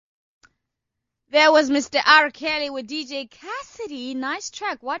There was Mr. R. Kelly with DJ Cassidy. Nice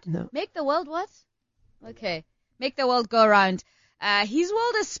track. What? No. Make the world what? Okay. Make the world go round. His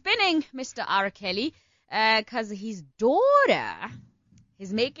world is spinning, Mr. R. Kelly, because his daughter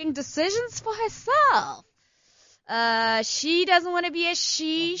is making decisions for herself. She doesn't want to be a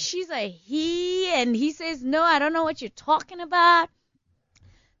she. She's a he. And he says, no, I don't know what you're talking about.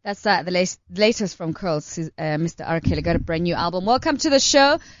 That's the latest from Curls. Mr. R. Kelly got a brand new album. Welcome to the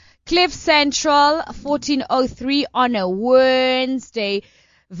show. Cliff Central, 1403 on a Wednesday.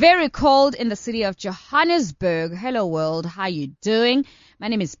 Very cold in the city of Johannesburg. Hello world, how you doing? My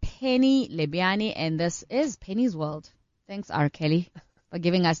name is Penny Lebiani and this is Penny's World. Thanks R. Kelly for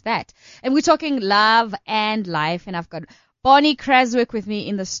giving us that. And we're talking love and life, and I've got Bonnie Craswick with me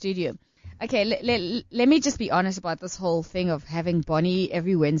in the studio. Okay, let me just be honest about this whole thing of having Bonnie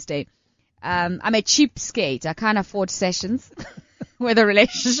every Wednesday. I'm a cheapskate. I can't afford sessions with a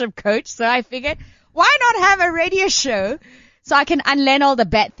relationship coach, so I figured, why not have a radio show so I can unlearn all the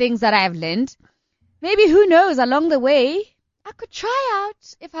bad things that I have learned? Maybe, who knows, along the way, I could try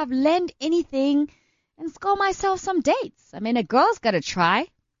out if I've learned anything and score myself some dates. I mean, a girl's got to try.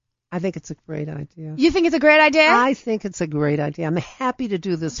 I think it's a great idea. You think it's a great idea? I think it's a great idea. I'm happy to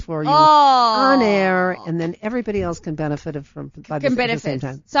do this for you on air, and then everybody else can benefit at the same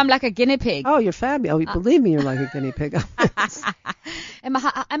time. So I'm like a guinea pig. Oh, you're fabulous. Oh, believe me, you're like a guinea pig. Am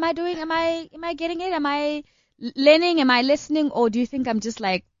I getting it? Am I learning? Am I listening? Or do you think I'm just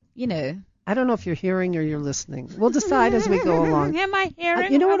like, I don't know if you're hearing or you're listening. We'll decide as we go along. Am I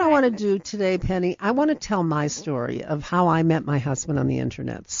hearing? You know what I want to do today, Penny? I want to tell my story of how I met my husband on the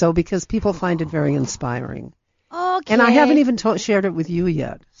internet. So because people find it very inspiring. Okay. And I haven't even shared it with you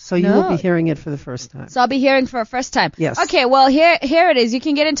yet. So you will be hearing it for the first time. So I'll be hearing for the first time. Yes. Okay, well, here it is. You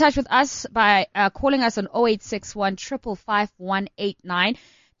can get in touch with us by calling us on 0861 555 189.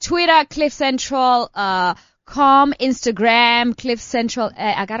 Twitter, Cliff Central, Instagram, Cliff Central.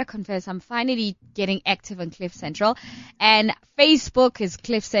 I gotta confess, I'm finally getting active on Cliff Central. And Facebook is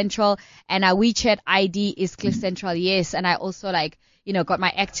Cliff Central, and our WeChat ID is Cliff Central. Yes, and I also got my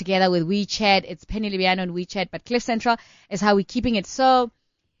act together with WeChat. It's Penny Libiano on WeChat, but Cliff Central is how we're keeping it. So,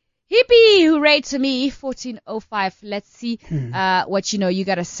 hippie, hooray to me, 1405. Let's see what you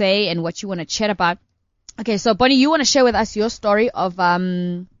gotta say and what you want to chat about. Okay, so Bonnie, you want to share with us your story of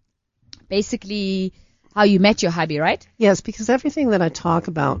basically how you met your hubby, right? Yes, because everything that I talk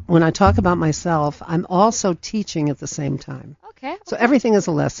about, when I talk about myself, I'm also teaching at the same time. Okay. So everything is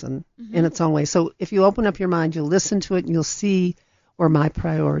a lesson in its own way. So if you open up your mind, you'll listen to it and you'll see where my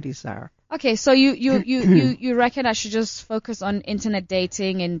priorities are. Okay, so you reckon I should just focus on internet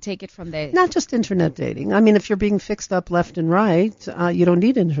dating and take it from there? Not just internet dating. I mean, if you're being fixed up left and right, you don't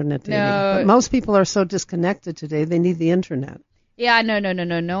need internet dating. No. But most people are so disconnected today, they need the internet. Yeah, no.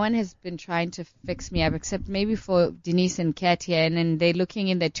 No one has been trying to fix me up except maybe for Denise and Kat here, and then they're looking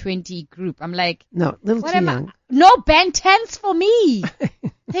in the 20 group. I'm like, no, little too young. No Ben 10s for me.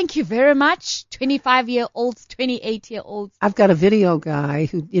 Thank you very much. 25-year-olds, 28-year-olds. I've got a video guy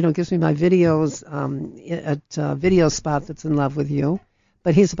who, gives me my videos at Video Spot that's in love with you,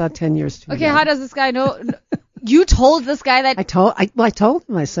 but he's about 10 years too young. How does this guy know? You told this guy that? I told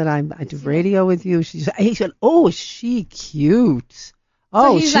him. I said, I do radio with you. He said, oh, is she cute?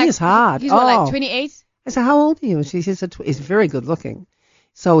 Oh, so she's hot. He's like 28? I said, how old are you? She said, he's very good looking.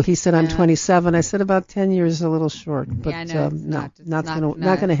 So he said, I'm 27. I said, about 10 years, a little short. But yeah, no, not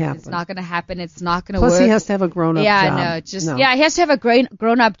going to happen. It's not going to happen. It's not going to work. Plus, he has to have a grown-up job. Yeah, he has to have a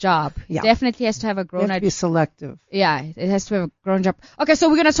grown-up job. Yeah. Definitely has to have a grown-up. You have to be selective. Yeah, it has to have a grown job. Okay, so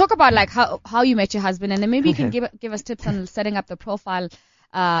we're going to talk about how you met your husband, and then maybe you can give us tips on setting up the profile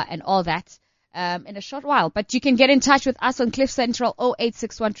and all that in a short while. But you can get in touch with us on Cliff Central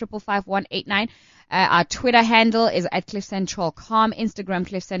 0861 555 189. Our Twitter handle is at CliffCentral.com, Instagram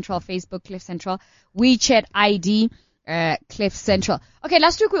Cliff Central, Facebook Cliff Central, WeChat ID Cliff Central. Okay,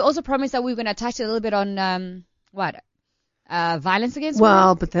 last week we also promised that we were going to touch a little bit on violence against women.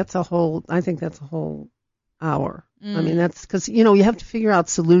 Well, but I think that's a whole hour. I mean, that's because, you have to figure out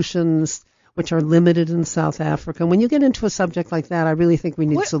solutions which are limited in South Africa. And when you get into a subject like that, I really think we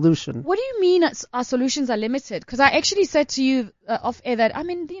need solution. What do you mean our solutions are limited? Because I actually said to you off air that, there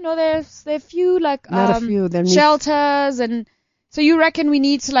are few not a few. Shelters, and so you reckon we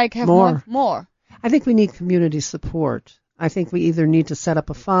need to have more? I think we need community support. I think we either need to set up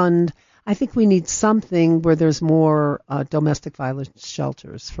a fund. I think we need something where there's more domestic violence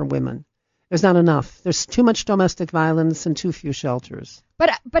shelters for women. There's not enough. There's too much domestic violence and too few shelters.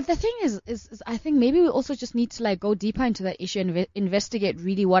 But the thing is I think maybe we also just need to go deeper into that issue and investigate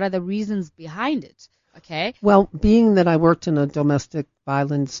really what are the reasons behind it. Okay. Well, being that I worked in a domestic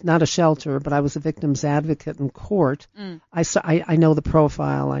violence, not a shelter, but I was a victim's advocate in court, I know the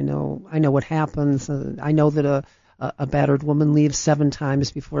profile. I know what happens. I know that a battered woman leaves 7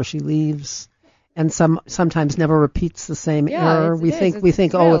 times before she leaves, and sometimes never repeats the same error. We think,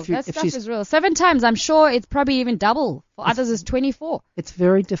 real. if she's is real. 7 times, I'm sure it's probably even double. For others, it's 24. It's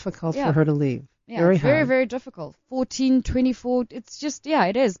very difficult for her to leave. Yeah, very it's very, hard. very difficult. 14, 24, it's just,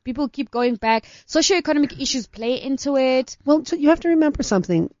 it is. People keep going back. Socioeconomic issues play into it. Well, you have to remember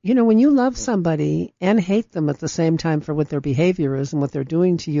something. When you love somebody and hate them at the same time for what their behavior is and what they're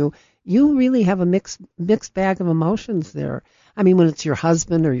doing to you, you really have a mixed bag of emotions there. I mean, when it's your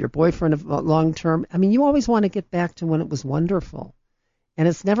husband or your boyfriend of long term, I mean, you always want to get back to when it was wonderful. And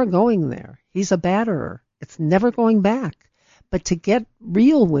it's never going there. He's a batterer. It's never going back. But to get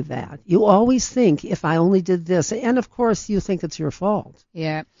real with that, you always think, if I only did this. And, of course, you think it's your fault.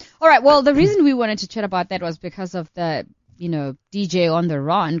 Yeah. All right. Well, the reason we wanted to chat about that was because of the, DJ on the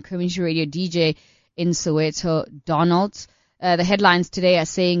run, community radio DJ in Soweto, Donald. The headlines today are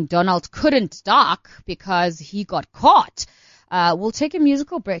saying Donald couldn't dock because he got caught. We'll take a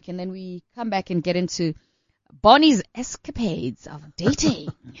musical break, and then we come back and get into Bonnie's escapades of dating.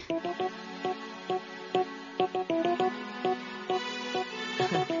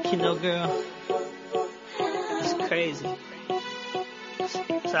 Girl, it's crazy.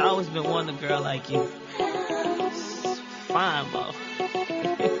 So I always been wanting a girl like you. It's fine, Bo.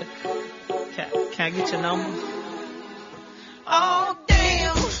 Can I get your number? Oh,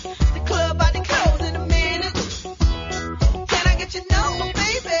 damn. The club about to close in a minute. Can I get your number,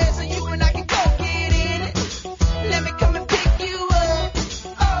 baby? So you and I can go get in it. Let me come and pick you up.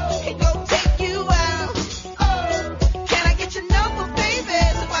 Oh, and go take you out. Oh, can I get your number, baby?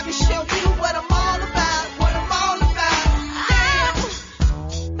 So I can show you what I'm all about. What I'm all about.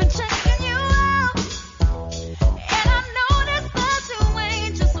 Damn. Been checking you out. And I noticed that you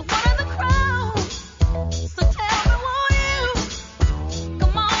ain't just one of the crowd. So tell me, won't you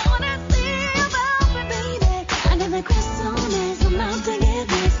come on and see about me, baby? Under the crystal nights, I'm out to get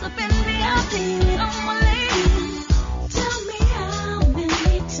this up in VIP with all my ladies. Tell me how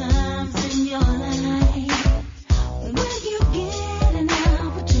many times in your life will you get an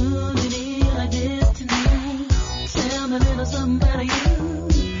opportunity like this tonight? Tell me a little something about you.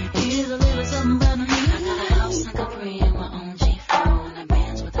 Here's a little something about me. I got a house in Capri and my own G4 and a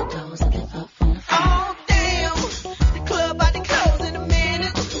bands with the doors that live up on the floor. Oh, damn. The club about to close in a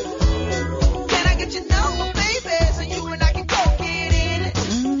minute. Can I get your number, baby? So you and I can go get in it.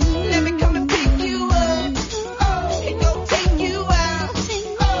 Let me come and pick you up. Oh, and go take you out.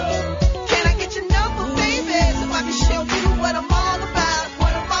 Oh, can I get your number, baby? So I can show you what I'm all about.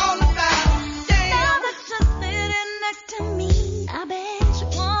 What I'm all about. Damn. Now that you're sitting next to me, I bet you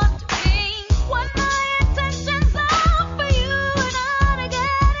want to be what my intentions are for you and I to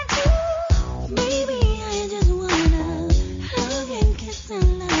get into. Baby, I just wanna hug and kiss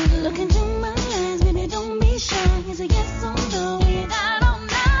and love. Look into my eyes, baby, don't be shy. It's a yes or no, we're out all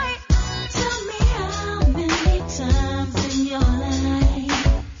night. Tell me how many times in your life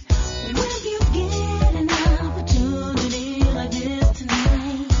will you get an opportunity like this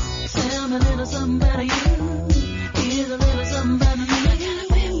tonight? Tell me a little something about you. Here's a little something about me. I got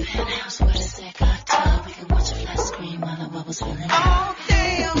a big penthouse with a second tub. We can watch a flat screen while the bubbles filling up. Oh,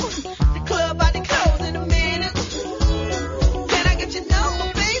 damn. The club about to close in a minute. Can I get your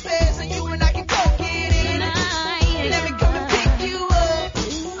number, baby? So you and I can go get in it. Let me come and pick you up.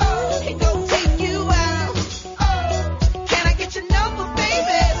 Oh, and go take you out. Oh, can I get your number,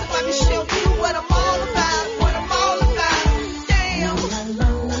 baby? So I can show you what I'm all about. What I'm all about. Damn.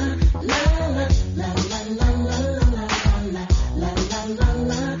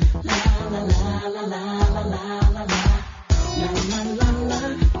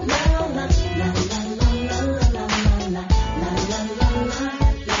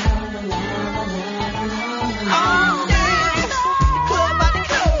 Oh, damn. The club about to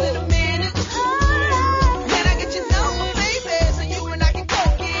close in a minute. Can I get your number, baby? So you and I can go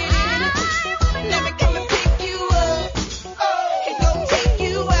get in it. Let me come and pick you up. Oh, and go take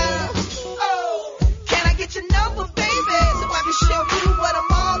you out. Oh, can I get your number, baby? So I can show you what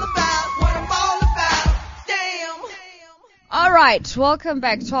I'm all about. What I'm all about. Damn. All right. Welcome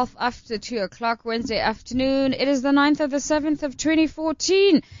back. 12 after 2 o'clock Wednesday afternoon. It is the 9th of the 7th of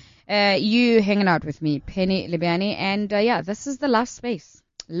 2014. You hanging out with me, Penny Libiani. And this is the last space.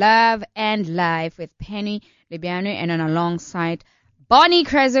 Love and Life with Penny Libiani, and then alongside Bonnie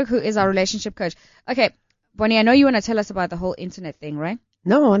Krazuk, who is our relationship coach. Okay, Bonnie, I know you want to tell us about the whole internet thing, right?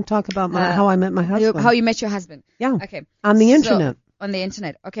 No, I want to talk about how I met my husband. How you met your husband. Yeah. Okay. On the internet. on the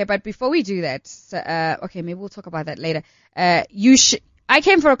internet. Okay, but before we do that, okay, maybe we'll talk about that later. I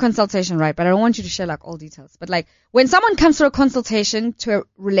came for a consultation, right? But I don't want you to share like all details. But like when someone comes for a consultation to a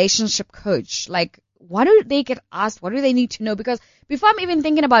relationship coach, like what do they get asked? What do they need to know? Because before I'm even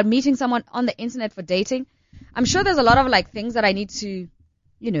thinking about meeting someone on the internet for dating, I'm sure there's a lot of like things that I need to,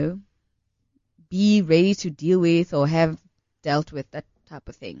 be ready to deal with or have dealt with, that type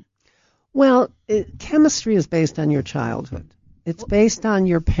of thing. Well, chemistry is based on your childhood. It's based on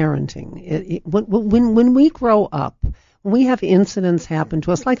your parenting. When we grow up, when we have incidents happen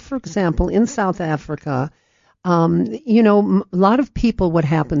to us, like, for example, in South Africa, a lot of people, what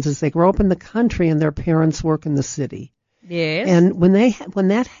happens is they grow up in the country and their parents work in the city. Yes. And when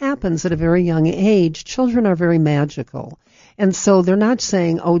that happens at a very young age, children are very magical. And so they're not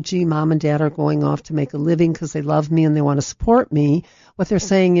saying, oh, gee, mom and dad are going off to make a living because they love me and they want to support me. What they're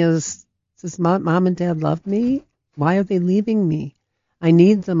saying is, does mom and dad love me? Why are they leaving me? I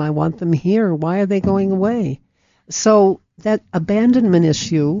need them. I want them here. Why are they going away? So that abandonment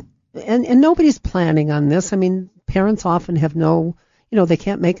issue, and nobody's planning on this. I mean, parents often have they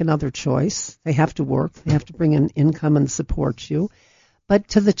can't make another choice. They have to work. They have to bring in income and support you. But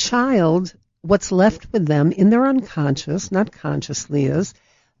to the child, what's left with them in their unconscious, not consciously, is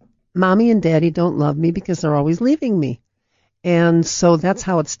mommy and daddy don't love me because they're always leaving me. And so that's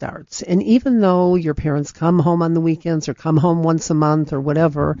how it starts. And even though your parents come home on the weekends or come home once a month or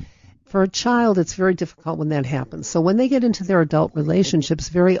whatever, for a child, it's very difficult when that happens. So when they get into their adult relationships,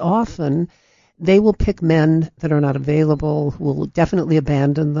 very often they will pick men that are not available, who will definitely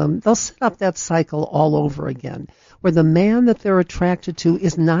abandon them. They'll set up that cycle all over again, where the man that they're attracted to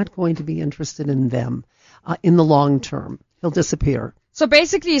is not going to be interested in them in the long term. He'll disappear. So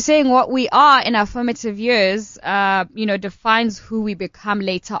basically, you're saying what we are in our formative years, defines who we become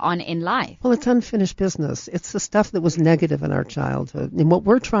later on in life. Well, it's unfinished business. It's the stuff that was negative in our childhood. And what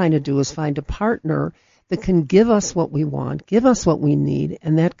we're trying to do is find a partner that can give us what we want, give us what we need,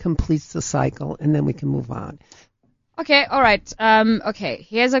 and that completes the cycle, and then we can move on. Okay, all right.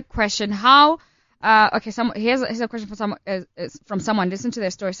 Here's a question. Here's a question from someone. Listen to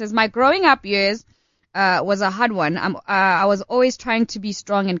their story. It says, my growing up years was a hard one. I was always trying to be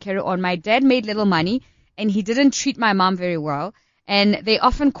strong and carry on. My dad made little money, and he didn't treat my mom very well, and they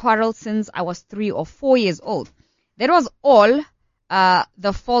often quarreled since I was 3 or 4 years old. That was all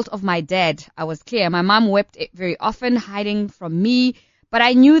the fault of my dad. I was clear. My mom wept very often, hiding from me, but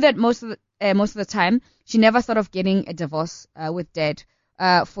I knew that most of the time she never thought of getting a divorce with dad,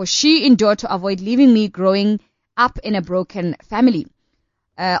 for she endured to avoid leaving me growing up in a broken family.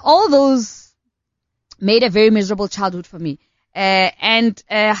 All those made a very miserable childhood for me. And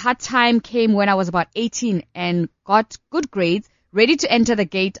a hard time came when I was about 18 and got good grades, ready to enter the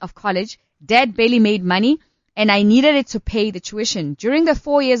gate of college. Dad barely made money, and I needed it to pay the tuition. During the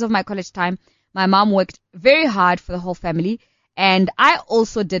 4 years of my college time, my mom worked very hard for the whole family, and I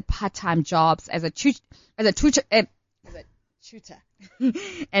also did part-time jobs as a tutor and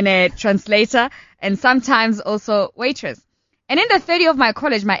a translator, and sometimes also waitress. And in the 30 of my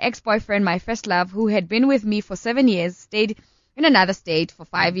college, my ex-boyfriend, my first love, who had been with me for 7 years, stayed in another state for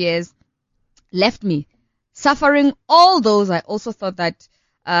 5 years, left me. Suffering all those, I also thought that,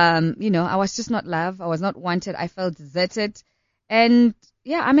 I was just not loved. I was not wanted. I felt deserted. And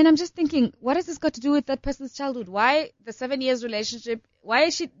I'm just thinking, what has this got to do with that person's childhood? Why the 7 years relationship? Why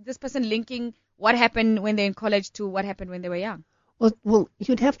is this person linking what happened when they're in college to what happened when they were young? Well,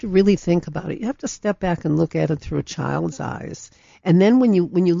 you'd have to really think about it. You have to step back and look at it through a child's eyes. And then when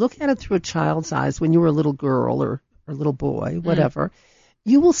you look at it through a child's eyes, when you were a little girl or a little boy, whatever,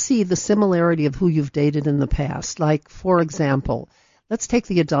 you will see the similarity of who you've dated in the past. Like, for example, let's take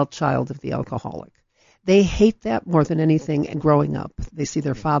the adult child of the alcoholic. They hate that more than anything growing up. They see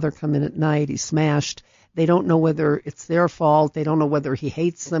their father come in at night, he's smashed. They don't know whether it's their fault. They don't know whether he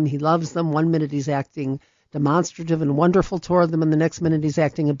hates them, he loves them. 1 minute he's acting demonstrative and wonderful toward them, and the next minute he's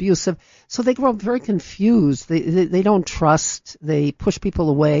acting abusive. So they grow up very confused. They don't trust. They push people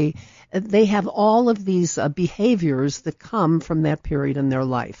away. They have all of these behaviors that come from that period in their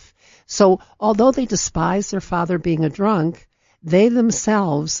life. So although they despise their father being a drunk, they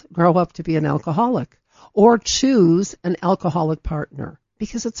themselves grow up to be an alcoholic or choose an alcoholic partner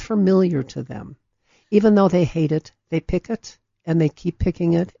because it's familiar to them. Even though they hate it, they pick it. And they keep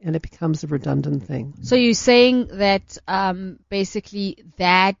picking it, and it becomes a redundant thing. So you're saying that basically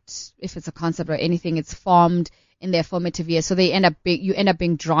that, if it's a concept or anything, it's formed in their formative years. So you end up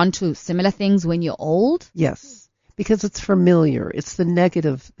being drawn to similar things when you're old? Yes, because it's familiar. It's the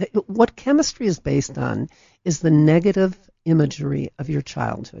negative. What chemistry is based on is the negative imagery of your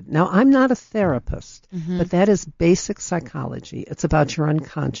childhood. Now, I'm not a therapist, Mm-hmm. but that is basic psychology. It's about your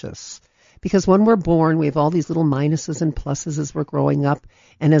unconscious. Because when we're born, we have all these little minuses and pluses as we're growing up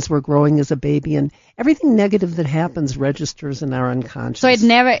and as we're growing as a baby, and everything negative that happens registers in our unconscious. So it's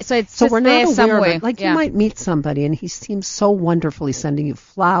So just we're there not aware somewhere. of it. Like yeah. you might meet somebody and he seems so wonderful. He's sending you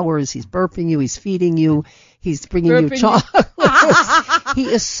flowers. He's burping you. He's feeding you. He's bringing you Burping you. chocolates. He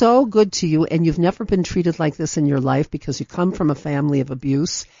is so good to you, and you've never been treated like this in your life because you come from a family of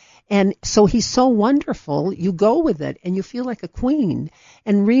abuse. And so he's so wonderful, you go with it, and you feel like a queen.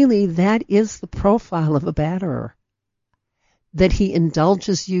 And really, that is the profile of a batterer. That he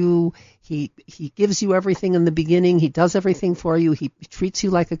indulges you, he gives you everything in the beginning, he does everything for you, he treats you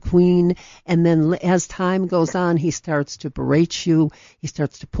like a queen, and then as time goes on, he starts to berate you, he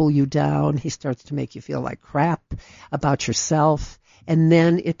starts to pull you down, he starts to make you feel like crap about yourself, and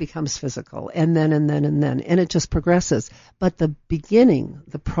then it becomes physical, and then, and it just progresses. But the beginning,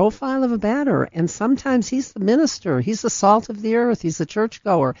 the profile of a batterer, and sometimes he's the minister, he's the salt of the earth, he's the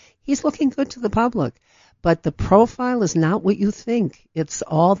churchgoer, he's looking good to the public. But the profile is not what you think. It's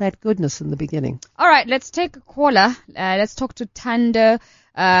all that goodness in the beginning. All right, let's take a caller. Let's talk to Tando.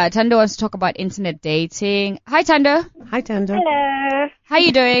 Tando wants to talk about internet dating. Hi, Tando. Hi, Tanda. Hello. How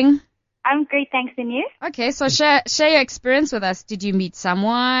you doing? I'm great, thanks, and you? Okay, so share your experience with us. Did you meet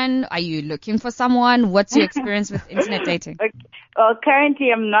someone? Are you looking for someone? What's your experience with internet dating? Okay. Well,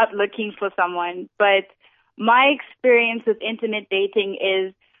 currently I'm not looking for someone, but my experience with internet dating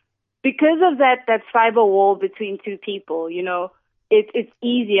is because of that cyber wall between two people, you know, it's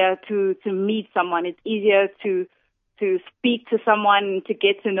easier to meet someone. It's easier to speak to someone, to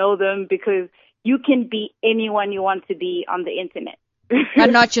get to know them, because you can be anyone you want to be on the internet.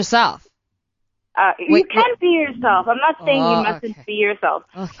 But not yourself. You can be yourself. I'm not saying you mustn't okay. be yourself.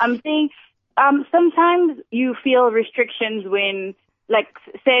 Okay. I'm saying sometimes you feel restrictions when, like,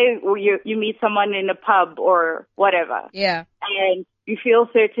 say you meet someone in a pub or whatever. Yeah. And you feel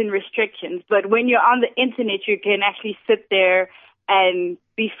certain restrictions. But when you're on the internet, you can actually sit there and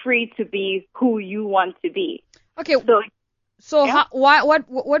be free to be who you want to be. Okay. So yeah.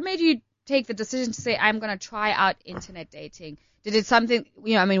 what made you take the decision to say, I'm going to try out internet dating? Did it something,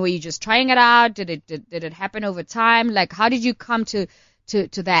 were you just trying it out? Did it happen over time? Like, how did you come to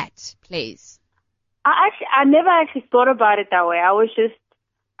that place? I never actually thought about it that way. I was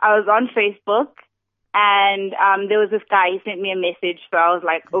on Facebook, and there was this guy, he sent me a message, so I was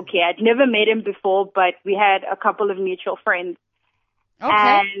like, okay, I'd never met him before, but we had a couple of mutual friends. Okay.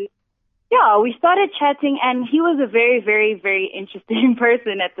 And yeah, we started chatting, and he was a very, very, very interesting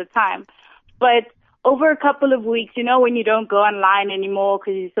person at the time. But over a couple of weeks, when you don't go online anymore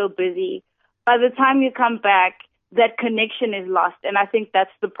because you're so busy, by the time you come back, that connection is lost. And I think that's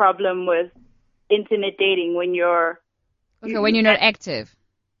the problem with internet dating when you're not active.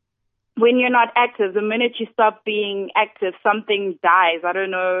 When you're not active, the minute you stop being active, something dies. I don't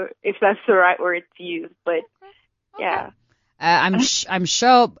know if that's the right word to use, but yeah. I'm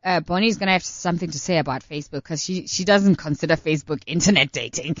sure Bonnie's gonna have something to say about Facebook because she doesn't consider Facebook internet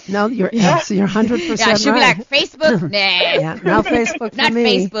dating. No, you're 100% Yeah, she'll right. be like, Facebook? Nah. Yeah, no Facebook for Not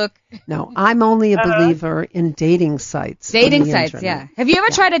me. Facebook. No, I'm only a believer in dating sites. on Dating the sites, internet. yeah. Have you ever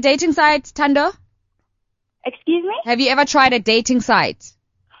tried a dating site, Tando? Excuse me? Have you ever tried a dating site?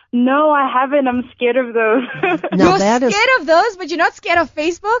 No, I haven't. I'm scared of those. Now, You're that is- scared of those, but you're not scared of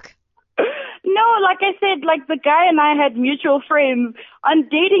Facebook? No, like I said, like the guy and I had mutual friends. On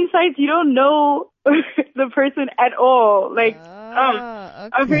dating sites, you don't know the person at all. Like,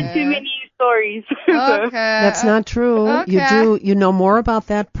 I've heard too many stories. Okay. That's not true. Okay. You know more about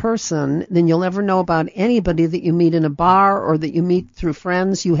that person than you'll ever know about anybody that you meet in a bar or that you meet through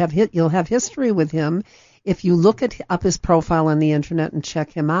friends. You'll have history with him if you look up his profile on the internet and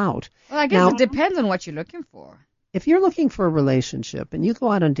check him out. Well, I guess Now- it depends on what you're looking for. If you're looking for a relationship and you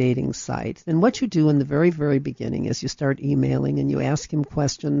go out on a dating site, then what you do in the very, very beginning is you start emailing and you ask him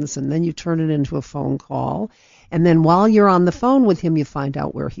questions, and then you turn it into a phone call. And then while you're on the phone with him, you find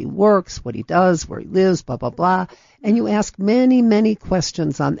out where he works, what he does, where he lives, blah, blah, blah. And you ask many, many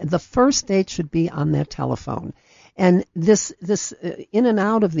questions. The first date should be on that telephone. And this in and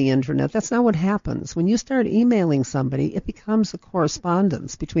out of the internet, that's not what happens. When you start emailing somebody, it becomes a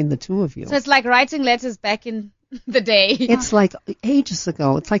correspondence between the two of you. So it's like writing letters back in the day. It's like ages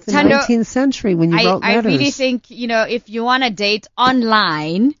ago. It's like the Tando, 19th century when you wrote I letters. really think, if you want to date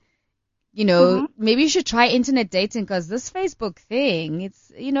online, maybe you should try internet dating because this Facebook thing,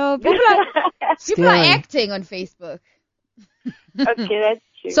 it's, people are Scary. acting on Facebook. Okay, that's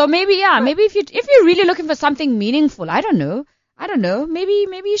true. So maybe if you're really looking for something meaningful, I don't know, maybe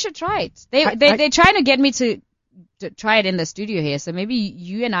you should try it. They're trying to get me to try it in the studio here. So maybe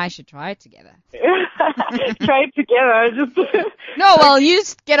you and I should try it together. Try it together. Just No, well, you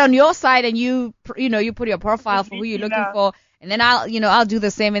get on your side and you put your profile for who you're looking for, and then I'll do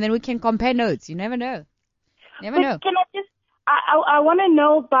the same, and then we can compare notes. You never know. Never know. Can I just? I want to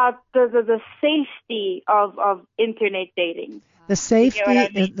know about the safety of internet dating. The safety, You know what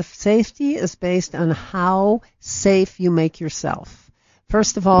I mean? the safety is based on how safe you make yourself.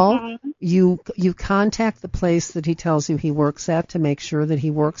 First of all, you contact the place that he tells you he works at to make sure that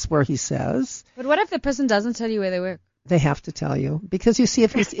he works where he says. But what if the person doesn't tell you where they work? They have to tell you, because you see,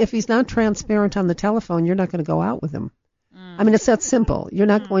 if he's not transparent on the telephone, you're not going to go out with him. I mean, it's that simple. You're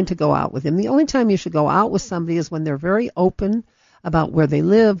not going to go out with him. The only time you should go out with somebody is when they're very open about where they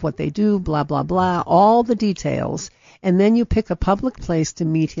live, what they do, blah, blah, blah, all the details. And then you pick a public place to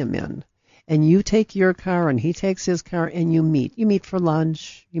meet him in. And you take your car and he takes his car and you meet. You meet for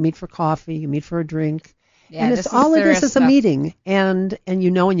lunch, you meet for coffee, you meet for a drink. Yeah, and this it's is all it serious is a stuff. meeting. And and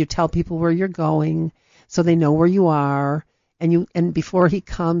you tell people where you're going so they know where you are. And before he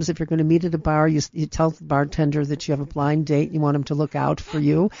comes, if you're going to meet at a bar, you tell the bartender that you have a blind date and you want him to look out for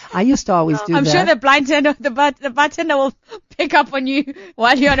you. I used to always do I'm that. sure the the bartender will pick up on you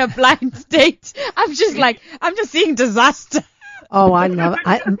while you're on a blind date. I'm just seeing disaster. Oh, I love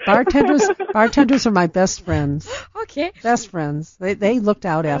it. Bartenders are my best friends. Okay. Best friends. They looked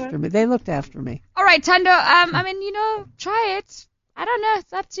out after me. They looked after me. All right, Tando. Try it. I don't know.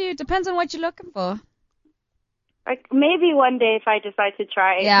 It's up to you. Depends on what you're looking for. Like maybe one day if I decide to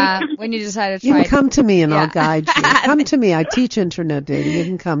try it. Yeah, when you decide to You try can come to me and Yeah. I'll guide you. Come to me. I teach internet dating. You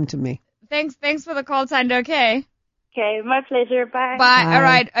can come to me. it. Thanks for the call, Tando. Okay. Okay, my pleasure. Bye. Bye. Bye. All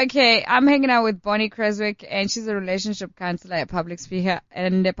right. Okay. I'm hanging out with Bonnie Creswick, and she's a relationship counselor, a public speaker,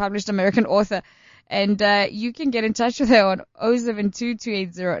 and a published American author. And you can get in touch with her on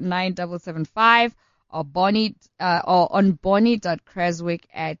 072-280-9775 or Bonnie or on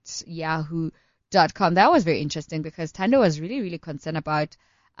bonnie.creswick@yahoo.com. That was very interesting because Tando was really, really concerned about,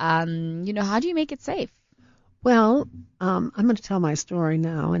 how do you make it safe? Well, I'm going to tell my story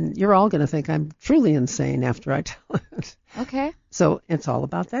now, and you're all going to think I'm truly insane after I tell it. Okay. So it's all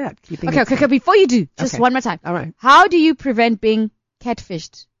about that. Okay. Before you do, just Okay. one more time. All right. How do you prevent being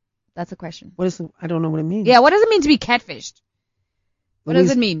catfished? That's a question. I don't know what it means. Yeah, what does it mean to be catfished? What does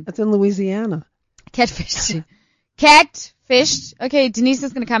it mean? That's in Louisiana. Catfished. Catfished. Okay, Denise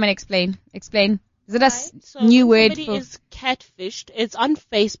is going to come and explain. Is it a So new when word somebody for... is catfished, it's on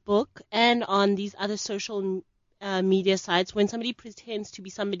Facebook and on these other social media sites when somebody pretends to be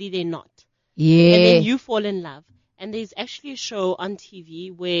somebody they're not. Yeah. And then you fall in love. And there's actually a show on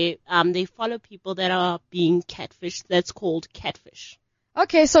TV where they follow people that are being catfished. That's called Catfish.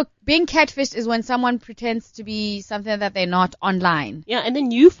 Okay, so being catfished is when someone pretends to be something that they're not online. Yeah, and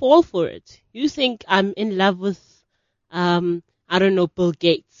then you fall for it. You think I'm in love with, Bill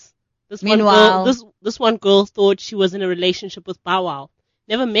Gates. Meanwhile- This one girl thought she was in a relationship with Bow Wow.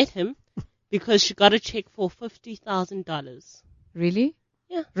 Never met him because she got a check for $50,000. Really?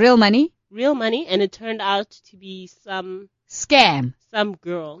 Yeah. Real money? Real money, and it turned out to be some Scam.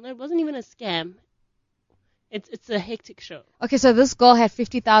 girl. No, it wasn't even a scam. It's a hectic show. Okay, so this girl had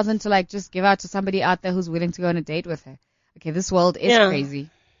 50,000 to just give out to somebody out there who's willing to go on a date with her. Okay, this world is Yeah. crazy.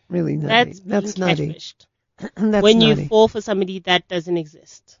 Really nutty. That's being nutty. catfished. That's when nutty. you fall for somebody that doesn't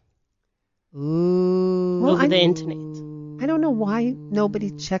exist Ooh. Well, over the internet. I don't know why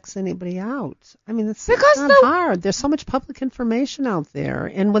nobody checks anybody out. I mean, it's Because not the- hard. There's so much public information out there.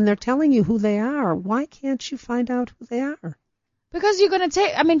 And when they're telling you who they are, why can't you find out who they are? Because you're going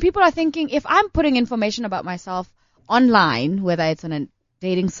to people are thinking, if I'm putting information about myself online, whether it's on a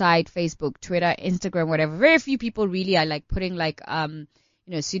dating site, Facebook, Twitter, Instagram, whatever, very few people really are putting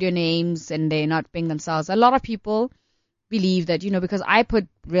pseudonames and they're not being themselves. A lot of people believe that, because I put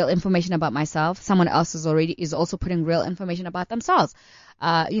real information about myself, someone else is also putting real information about themselves.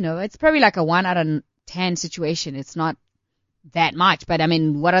 It's probably like a 1 out of 10 situation. It's not that much, but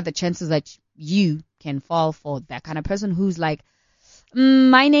what are the chances that you can fall for that kind of person who's like,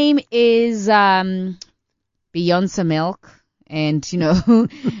 my name is Beyonce Milk, and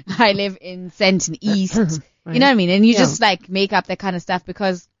I live in Senton East. Right. You know what I mean? And you Yeah. just make up that kind of stuff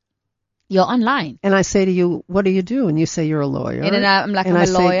because you're online. And I say to you, what do you do? And you say you're a lawyer. And then I'm like, I'm I a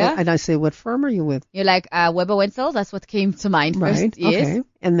say, lawyer. and I say, what firm are you with? You're like Weber Wenzel. That's what came to mind first. Right. Yes. Okay.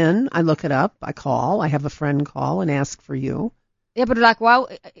 And then I look it up. I call. I have a friend call and ask for you. Yeah, but why?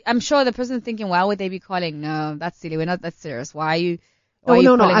 I'm sure the person's thinking, why would they be calling? No, that's silly. We're not that serious. Why are you? Or are you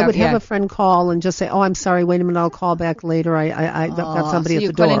No. calling I up would have here? a friend call and just say, "Oh, I'm sorry. Wait a minute. I'll call back later. I've got somebody so at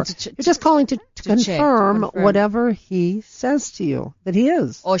you're the door." calling to You're just calling to check, to confirm confirm. whatever he says to you that he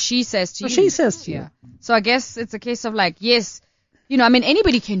is. Or she says to Or you. she says to you. Yeah. So I guess it's a case of like, yes,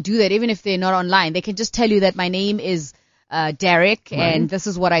 anybody can do that even if they're not online. They can just tell you that my name is Derek and this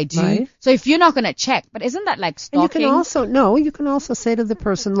is what I do. Right. So if you're not going to check, but isn't that like And stalking? you can also say to the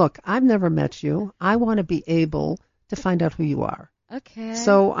person, "Look, I've never met you. I want to be able to find out who you are. Okay.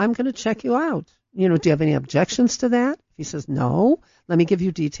 So I'm going to check you out. Do you have any objections to that?" If he says no, let me give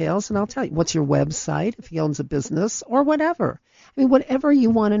you details and I'll tell you. What's your website, if he owns a business or whatever. I mean, whatever you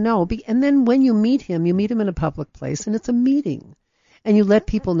want to know. And then when you meet him in a public place and it's a meeting. And you let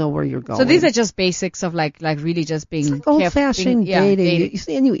people know where you're going. So these are just basics of like really just being It's like old-fashioned dating.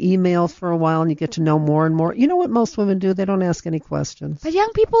 And you email for a while and you get to know more and more. You know what most women do? They don't ask any questions. But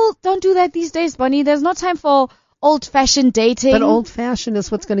young people don't do that these days, Bunny. There's no time for old-fashioned dating. But old-fashioned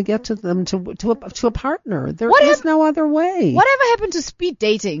is what's going to get to them to a partner. There is no other way. Whatever happened to speed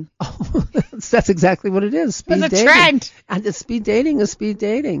dating? Oh, that's exactly what it is. Speed It's a dating. trend. And the speed dating is speed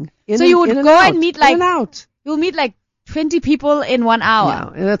dating. So you would go and meet in and out. You'll meet like 20 people in 1 hour.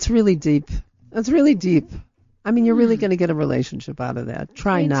 Yeah, and that's really deep. That's really deep. I mean, you're really going to get a relationship out of that.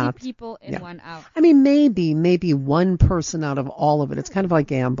 Try 20 not. people in 1 hour. I mean, maybe one person out of all of it. It's kind of like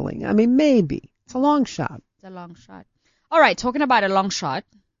gambling. I mean, maybe. It's a long shot. It's a long shot. All right, talking about a long shot,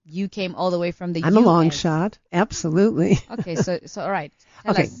 you came all the way from the I'm a long US. shot. Absolutely. Okay, so all right.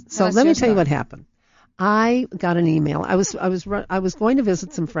 Tell Okay, us so your let me tell you story. what happened. I got an email. I was going to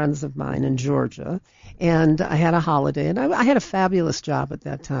visit some friends of mine in Georgia, and I had a holiday, and I had a fabulous job at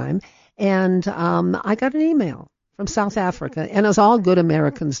that time, and I got an email from South Africa, and as all good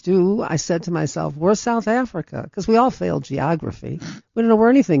Americans do, I said to myself, "Where's South Africa?" Because we all failed geography. We don't know where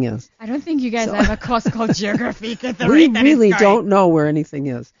anything is. I don't think you guys have a course called geography at the We rate that really it's going. don't know where anything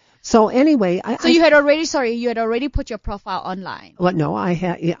is. So anyway, So you had already put your profile online. Well, no,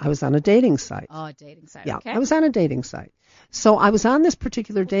 I was on a dating site. Oh, dating site. Yeah, Okay. I was on a dating site. So I was on this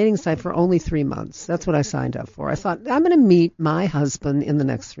particular dating site for only 3 months. That's what I signed up for. I thought, I'm going to meet my husband in the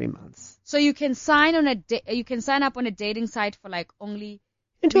next 3 months. So you can sign up on a dating site for like only.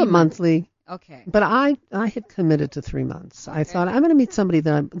 You do it monthly. Okay. But I had committed to 3 months. I thought I'm going to meet somebody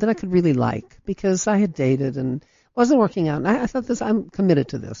that I could really like because I had dated and wasn't working out. And I thought I'm committed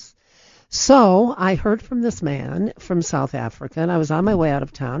to this. So I heard from this man from South Africa, and I was on my way out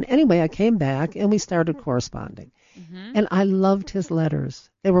of town. Anyway, I came back, and we started corresponding. Mm-hmm. And I loved his letters.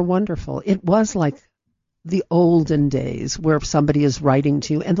 They were wonderful. It was like the olden days where somebody is writing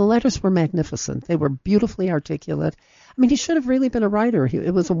to you, and the letters were magnificent. They were beautifully articulate. I mean, he should have really been a writer. He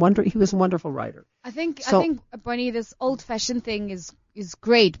was a wonderful writer. I think, So- Bunny, this old-fashioned thing is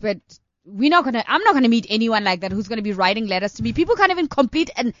great, but I'm not gonna meet anyone like that who's gonna be writing letters to me. People can't even complete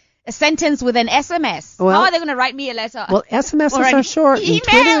a sentence with an SMS. Well- How are they gonna write me a letter? Well, SMSs Or an are short. and email.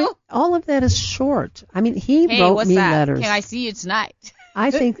 Twitter, all of that is short. I mean, he Hey, wrote what's me that? letters. Can I see you tonight? I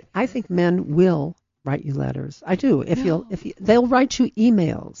think men will write you letters. I do. They'll write you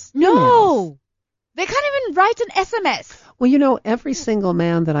emails. Emails. No, they can't even write an SMS. Well, every single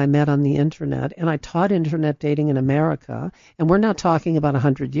man that I met on the internet, and I taught internet dating in America, and we're not talking about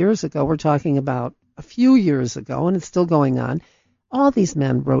 100 years ago. We're talking about a few years ago, and it's still going on. All these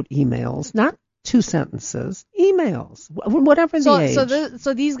men wrote emails, not 2 sentences, emails, whatever the age.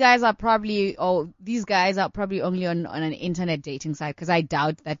 So these guys are probably only on an internet dating site because I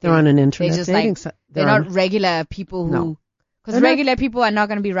doubt that They're on an internet just dating like, site. They're not regular people who. No. Because They're not- regular people are not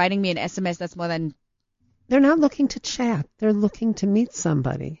going to be writing me an SMS that's more than. They're not looking to chat. They're looking to meet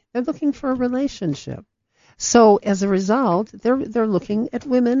somebody. They're looking for a relationship. So as a result, they're looking at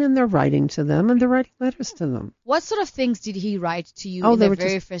women and they're writing to them and they're writing letters to them. What sort of things did he write to you Oh, in they the were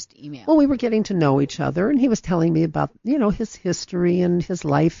very just- first email? Well, we were getting to know each other, and he was telling me about, his history and his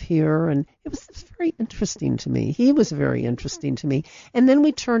life here, and it was very interesting to me. He was very interesting to me. And then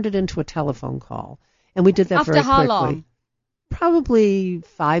we turned it into a telephone call, and we did that After very how quickly. long? Probably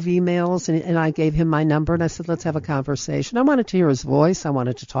 5 emails, and I gave him my number, and I said, let's have a conversation. I wanted to hear his voice. I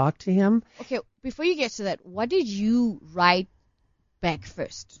wanted to talk to him. Okay, before you get to that, what did you write back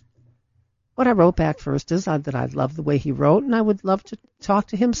first? What I wrote back first is that I loved the way he wrote, and I would love to talk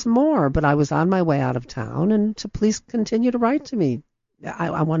to him some more, but I was on my way out of town, and to please continue to write to me.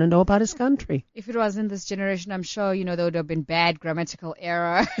 I want to know about his country. If it was in this generation, I'm sure, there would have been bad grammatical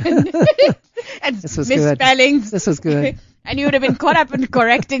error and This was good. misspellings. This was good. And you would have been caught up in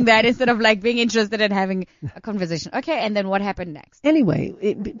correcting that instead of like being interested in having a conversation. Okay, and then what happened next?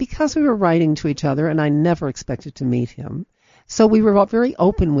 Anyway, because we were writing to each other, and I never expected to meet him, So we were all very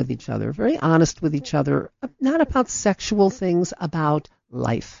open with each other, very honest with each other, not about sexual things, about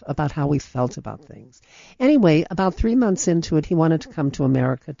life, about how we felt about things. Anyway, about 3 months into it, he wanted to come to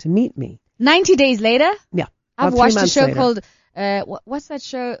America to meet me. 90 days later? Yeah. I've about 3 watched a months show later. called, what's that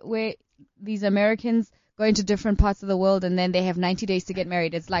show where these Americans go into different parts of the world and then they have 90 days to get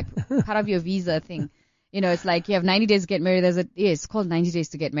married? It's like part of your visa thing. You know, it's like you have 90 days to get married. It's called 90 Days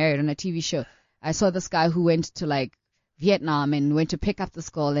to Get Married on a TV show. I saw this guy who went to like Vietnam and went to pick up this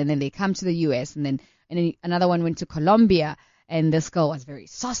girl, and then they come to the US, and then another one went to Colombia, and this girl was very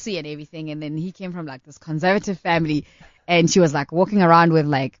saucy and everything, and then he came from like this conservative family, and she was like walking around with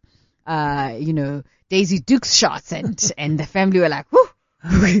like Daisy Dukes shots, and the family were like, whoo,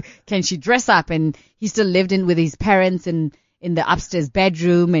 can she dress up? And he still lived in with his parents and in the upstairs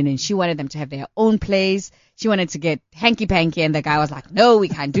bedroom, and then she wanted them to have their own place. She wanted to get hanky-panky, and the guy was like, no, we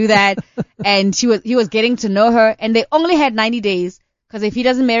can't do that. And he was getting to know her, and they only had 90 days, because if he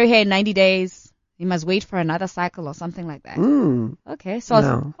doesn't marry her in 90 days, he must wait for another cycle or something like that. Okay, so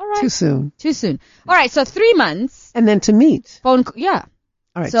No, all right. too soon. Too soon. All right, so 3 months. And then to meet. Yeah.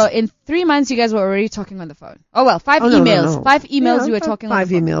 All right. So in 3 months, you guys were already talking on the phone. Oh, well, five Oh, no, emails. no. 5 emails Yeah, you were about talking on the 5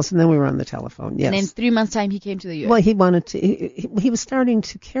 phone. emails, and then we were on the telephone, yes. And in 3 months' time, he came to the U.S. Well, he wanted to. He was starting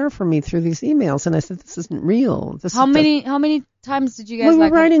to care for me through these emails, and I said, "This isn't real." How many times did you guys We were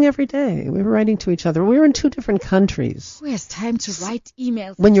like? writing every day. We were writing to each other. We were in 2 different countries. Who has time to write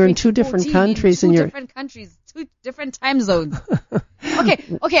emails? When in you're in 2 different 2014, countries in and 2 you're different countries, 2 different time zones.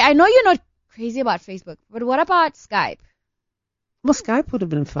 Okay. I know you're not crazy about Facebook, but what about Skype? Well, Skype would have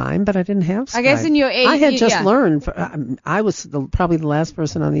been fine, but I didn't have Skype. I guess in your age, I had just yeah. learned. I was probably the last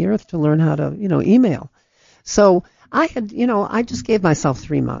person on the earth to learn how to, email. So I had, I just gave myself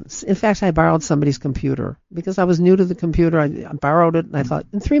 3 months. In fact, I borrowed somebody's computer because I was new to the computer. I borrowed it, and I thought,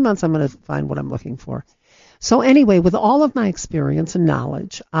 in 3 months, I'm going to find what I'm looking for. So anyway, with all of my experience and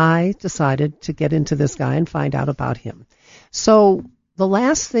knowledge, I decided to get into this guy and find out about him. So the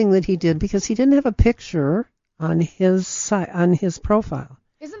last thing that he did, because he didn't have a picture on his profile.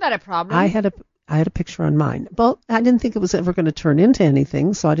 Isn't that a problem? I had a picture on mine. Well, I didn't think it was ever going to turn into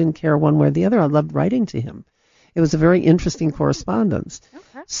anything, so I didn't care one way or the other. I loved writing to him. It was a very interesting correspondence.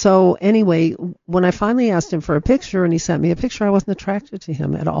 Okay. So anyway, when I finally asked him for a picture and he sent me a picture, I wasn't attracted to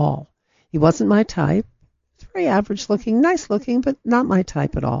him at all. He wasn't my type. He's very average looking, nice looking, but not my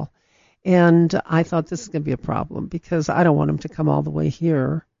type at all. And I thought this is going to be a problem because I don't want him to come all the way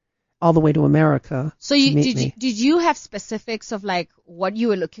here. All the way to America. So did you have specifics of like what you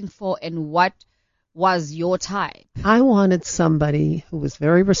were looking for and what was your type? I wanted somebody who was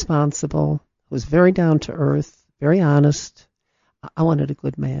very responsible, who was very down to earth, very honest. I wanted a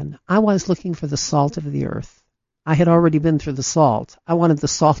good man. I was looking for the salt of the earth. I had already been through the salt. I wanted the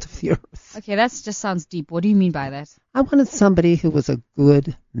salt of the earth. Okay, that just sounds deep. What do you mean by that? I wanted somebody who was a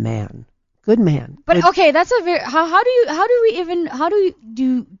good man. Good man. But Good- okay, that's a very how do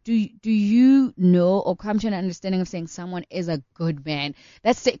you know or come to an understanding of saying someone is a good man?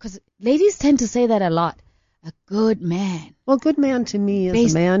 That's it, because ladies tend to say that a lot. A good man. Well, good man to me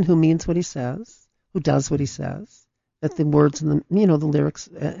is a man who means what he says, who does what he says, that the words and the lyrics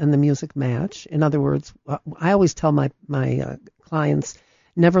and the music match. In other words, I always tell my clients,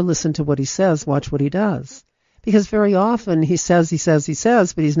 never listen to what he says, watch what he does, because very often he says,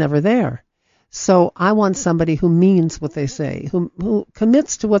 but he's never there. So I want somebody who means what they say, who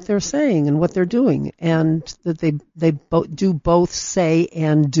commits to what they're saying and what they're doing, and that they do both say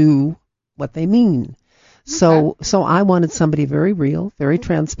and do what they mean. So I wanted somebody very real, very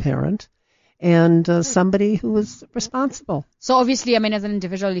transparent, and somebody who was responsible. So obviously, I mean, as an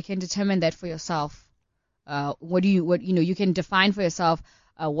individual, you can determine that for yourself. You can define for yourself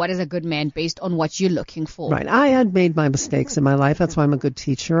what is a good man based on what you're looking for. Right. I had made my mistakes in my life. That's why I'm a good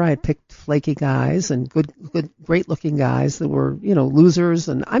teacher. I had picked flaky guys and good, great-looking guys that were, losers.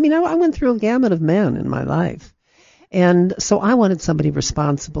 And I mean, I went through a gamut of men in my life. And so I wanted somebody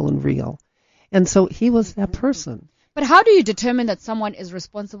responsible and real. And so he was that person. But how do you determine that someone is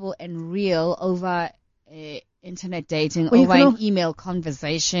responsible and real over internet dating, over an email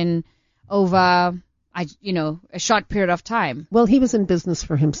conversation, over a short period of time? Well, he was in business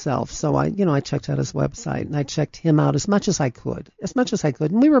for himself, so I checked out his website and I checked him out as much as I could.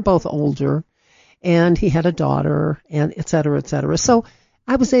 And we were both older, and he had a daughter, and et cetera, et cetera. So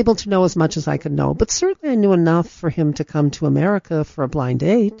I was able to know as much as I could know, but certainly I knew enough for him to come to America for a blind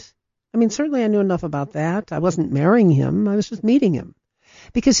date. I mean, certainly I knew enough about that. I wasn't marrying him. I was just meeting him.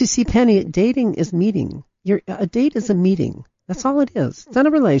 Because you see, Penny, dating is meeting. A date is a meeting. That's all it is. It's not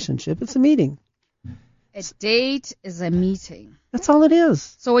a relationship. It's a meeting. A date is a meeting. That's all it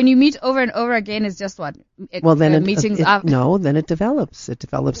is. So when you meet over and over again, it's just what? Well, then meetings it, up. no, then it develops. It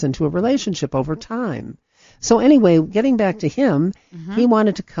develops into a relationship over time. So anyway, getting back to him, he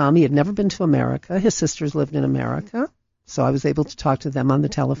wanted to come. He had never been to America. His sisters lived in America, so I was able to talk to them on the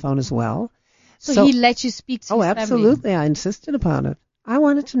telephone as well. So he let you speak to his family? Absolutely. I insisted upon it. I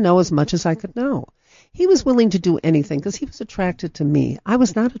wanted to know as much as I could know. He was willing to do anything because he was attracted to me. I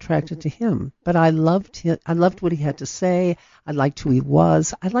was not attracted to him, but I loved him. I loved what he had to say. I liked who he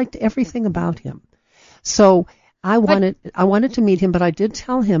was. I liked everything about him. So I wanted to meet him, but I did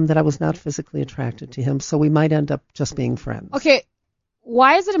tell him that I was not physically attracted to him, so we might end up just being friends. Okay,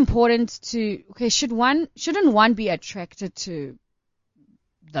 why is it important to? Okay, shouldn't one be attracted to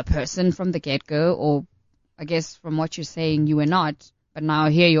the person from the get-go? Or I guess from what you're saying, you were not, but now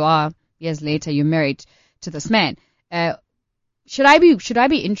here you are. Years later, you're married to this man. Should I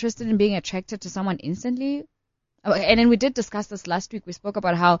be interested in being attracted to someone instantly? Oh, and then we did discuss this last week. We spoke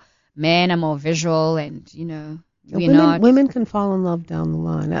about how men are more visual, and women can fall in love down the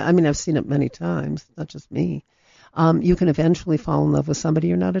line. I mean, I've seen it many times, not just me. You can eventually fall in love with somebody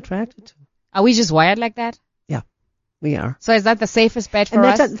you're not attracted to. Are we just wired like that? Yeah, we are. So is that the safest bet for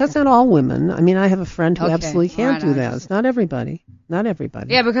us? us? That's not all women. I mean, I have a friend who absolutely can't do that. It's not everybody. Not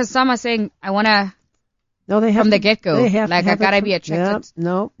everybody. Yeah, because some are saying, I want to, they have from the to, get-go, they have like to I got to be attracted. Yeah,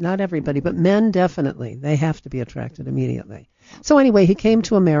 no, not everybody, but men definitely. They have to be attracted immediately. So anyway, he came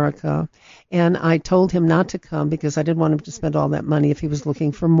to America, and I told him not to come because I didn't want him to spend all that money if he was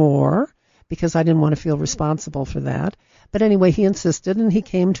looking for more, because I didn't want to feel responsible for that. But anyway, he insisted, and he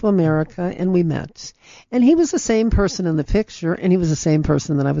came to America, and we met. And he was the same person in the picture, and he was the same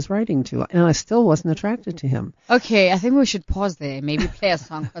person that I was writing to, and I still wasn't attracted to him. Okay, I think we should pause there, maybe play a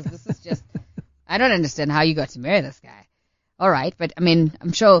song, because this is just, I don't understand how you got to marry this guy. All right, but I mean,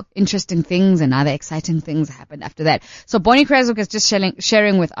 I'm sure interesting things and other exciting things happened after that. So Bonnie Cranswick is just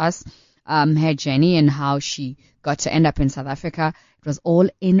sharing with us her journey and how she got to end up in South Africa. It was all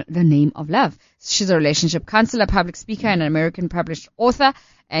in the name of love. She's a relationship counselor, public speaker, and an American published author.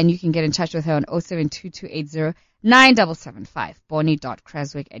 And you can get in touch with her on 0722809775.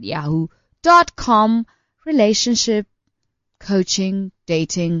 Bonnie.Cranswick@yahoo.com. Relationship, coaching,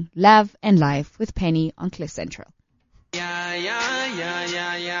 dating, love, and life with Penny on Cliff Central. Yeah, yeah, yeah,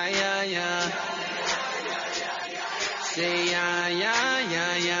 yeah, yeah, yeah, yeah. Say yeah, yeah,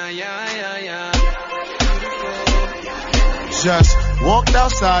 yeah, yeah, yeah, yeah, yeah. Just walked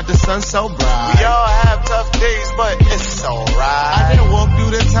outside, the sun so bright. We all have tough days, but it's alright. I done walked through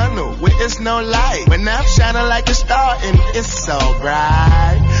the tunnel where it's no light, but now I'm shining like a star and it's so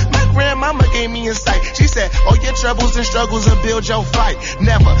bright. My grandmama gave me insight. She said, all your troubles and struggles will build your fight.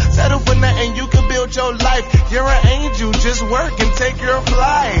 Never settle for nothing, you can build your life. You're an angel, just work and take your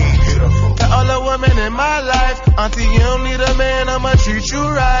flight. Beautiful. To all the women in my life, auntie, you don't need a man, I'ma treat you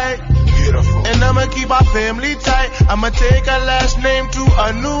right. Beautiful. And I'ma keep our family tight. I'ma take our last name to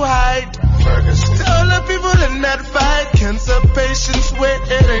a new height. Ferguson. To all the people in that fight, cancer patience, wait,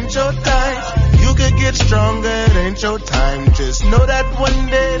 it ain't your time. You could get stronger, it ain't your time. Just know that one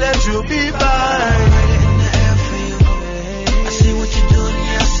day that you'll be fine. I see what you're doing,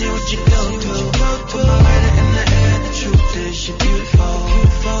 yeah, I see what you go through. Put my lighter in the air, the truth is you're beautiful,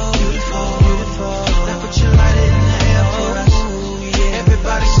 beautiful, beautiful, beautiful. Now put your lighter in the air for us.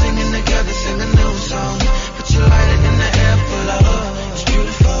 Everybody singing together, sing a new song. Put your lighter in the air for love. It's beautiful.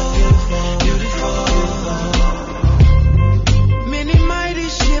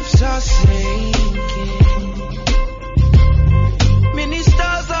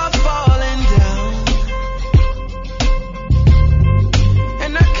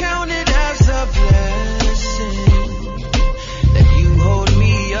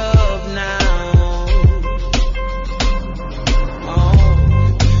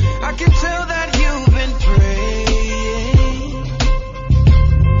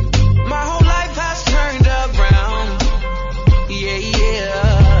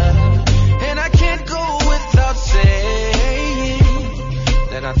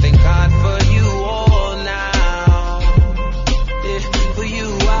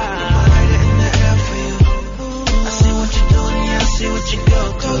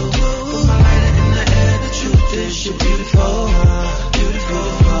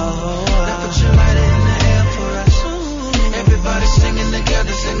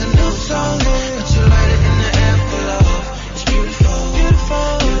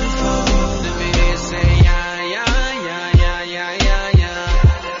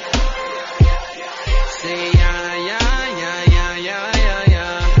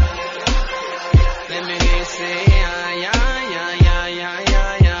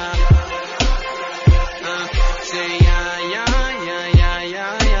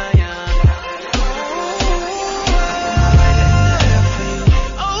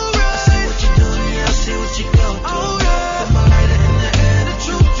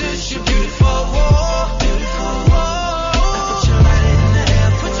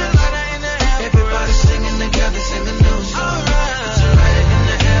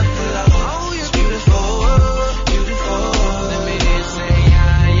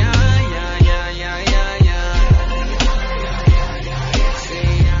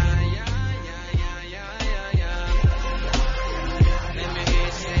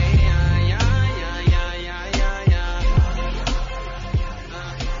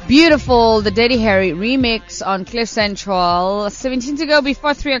 Beautiful, the Dirty Harry remix on Cliff Central. 17 to go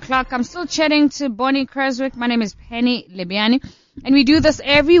before 3 o'clock. I'm still chatting to Bonnie Creswick. My name is Penny Libiani. And we do this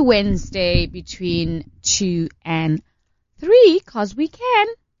every Wednesday between 2 and 3, cause we can.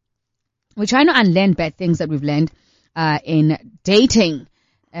 We're trying to unlearn bad things that we've learned, in dating.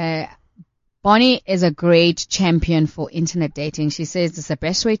 Bonnie is a great champion for internet dating. She says it's the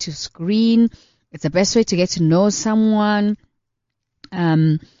best way to screen. It's the best way to get to know someone.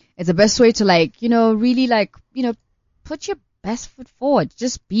 It's the best way to really put your best foot forward.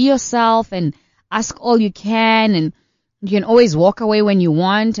 Just be yourself and ask all you can, and you can always walk away when you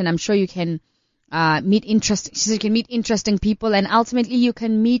want, and I'm sure you can, meet interesting people, and ultimately you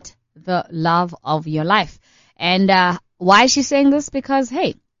can meet the love of your life. And, why is she saying this? Because,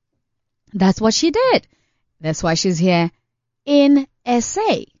 hey, that's what she did. That's why she's here in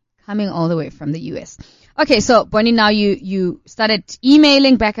SA, coming all the way from the US. Okay, so Bonnie, now you started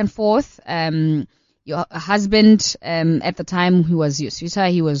emailing back and forth. Your husband, at the time, who was your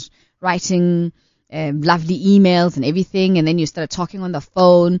sweetheart, he was writing lovely emails and everything, and then you started talking on the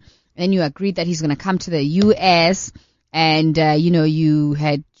phone, and then you agreed that he's going to come to the US, and you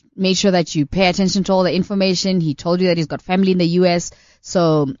had made sure that you pay attention to all the information. He told you that he's got family in the US,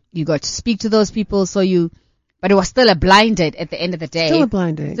 so you got to speak to those people. But it was still a blind date at the end of the day. Still a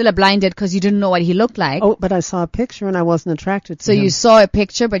blind date. Still a blind date because you didn't know what he looked like. Oh, but I saw a picture and I wasn't attracted to him. So you saw a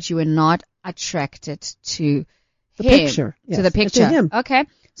picture, but you were not attracted to the him. picture. Yes, to the picture. To him. Okay.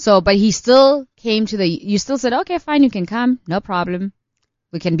 So, but he still came to you still said, okay, fine, you can come. No problem.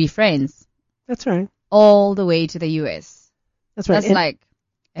 We can be friends. That's right. All the way to the US. That's right. That's like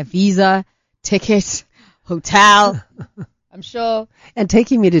a visa, ticket, hotel. I'm sure. And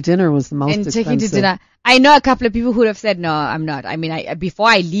taking me to dinner was the most And expensive. taking to dinner. I know a couple of people who would have said, no, I'm not. I mean, before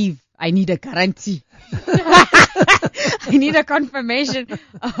I leave, I need a guarantee. I need a confirmation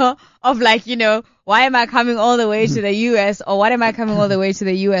of why am I coming all the way to the US, or what am I coming all the way to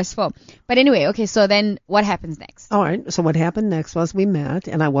the US for? But anyway, okay, so then what happens next? All right. So what happened next was we met,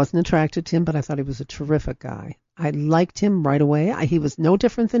 and I wasn't attracted to him, but I thought he was a terrific guy. I liked him right away. He was no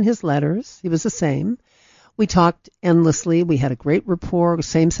different than his letters. He was the same. We talked endlessly. We had a great rapport,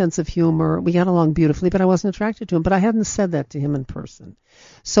 same sense of humor. We got along beautifully, but I wasn't attracted to him. But I hadn't said that to him in person.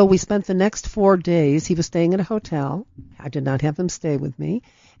 So we spent the next 4 days. He was staying at a hotel. I did not have him stay with me.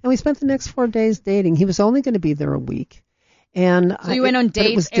 And we spent the next 4 days dating. He was only going to be there a week. And so you went on dates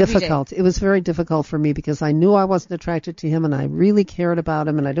it was every difficult. day. It was very difficult for me because I knew I wasn't attracted to him, and I really cared about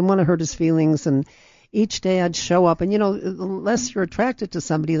him, and I didn't want to hurt his feelings. And each day I'd show up, and the less you're attracted to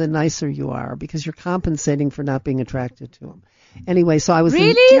somebody, the nicer you are, because you're compensating for not being attracted to him. Anyway, so I was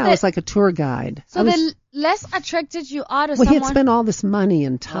I was like a tour guide. So the less attracted you are to well, someone. He had spent all this money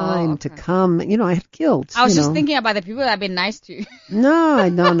and time to come. I had guilt. I was just thinking about the people that I've been nice to.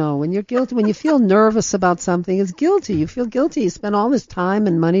 No. When you're guilty, when you feel nervous about something, it's guilty. You feel guilty. You spent all this time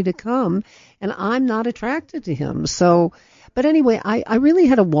and money to come, and I'm not attracted to him. So, but anyway, I really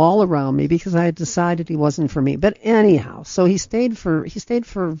had a wall around me because I had decided he wasn't for me. But anyhow, so he stayed for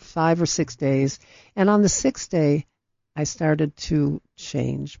 5 or 6 days, and on the 6th day, I started to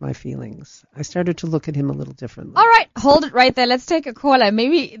change my feelings. I started to look at him a little differently. All right, hold it right there. Let's take a caller.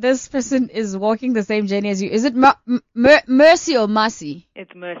 Maybe this person is walking the same journey as you. Is it Mercy or Mercy?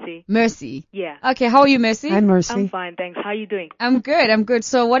 It's Mercy. Mercy. Yeah. Okay, how are you, Mercy? Hi, Mercy. I'm fine, thanks. How are you doing? I'm good.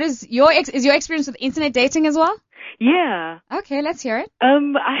 So what is your experience with internet dating as well? Yeah. Okay, let's hear it.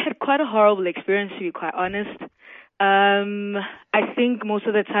 I had quite a horrible experience, to be quite honest. I think most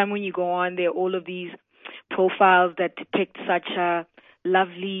of the time when you go on, there are all of these profiles that depict such a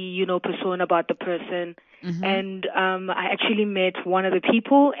lovely, persona about the person. Mm-hmm. And I actually met one of the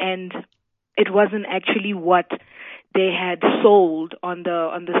people, and it wasn't actually what they had sold on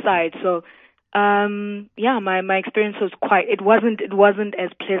the side. So my experience was it wasn't as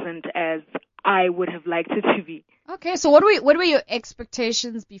pleasant as I would have liked it to be. Okay, so what were your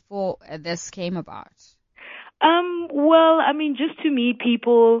expectations before this came about? Just to meet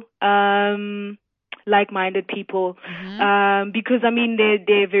people, like-minded people, mm-hmm. Because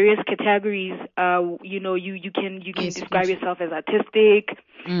there are various categories. You can describe yourself as artistic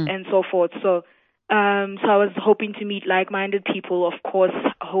and so forth. So I was hoping to meet like-minded people, of course,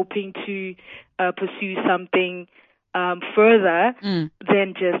 hoping to pursue something further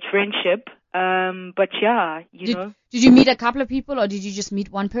than just friendship. Did you meet a couple of people, or did you just meet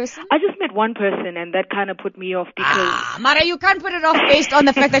one person? I just met one person, and that kind of put me off because... Mara, you can't put it off based on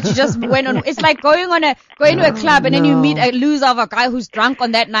the fact that you just went on... It's like going to a club, and then you meet a loser of a guy who's drunk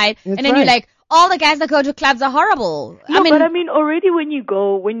on that night, and then you're like, all the guys that go to clubs are horrible. No, but I mean, already when you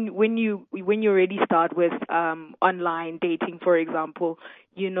go, when you already start with online dating, for example,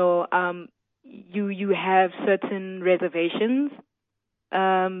 you have certain reservations.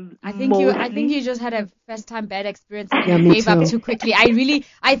 I think you just had a first time bad experience and Yeah, you me gave up too. too quickly.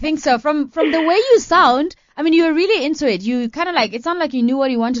 I think so. From the way you sound, I mean, you were really into it. You kind of it sounded like you knew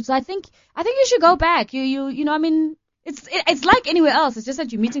what you wanted. So I think you should go back. You know, I mean, it's like anywhere else. It's just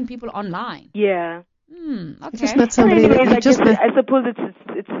that you're meeting people online. Yeah. I Okay. just met somebody. Anyways, I just met, I suppose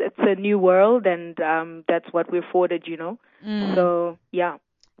it's a new world, and that's what we're afforded, So yeah.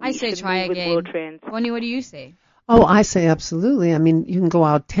 I we say should try move with again. world trends. Bonnie, what do you say? Oh, I say absolutely. I mean, you can go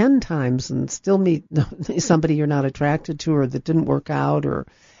out 10 times and still meet somebody you're not attracted to or that didn't work out or,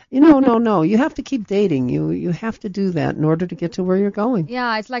 no. You have to keep dating. You have to do that in order to get to where you're going.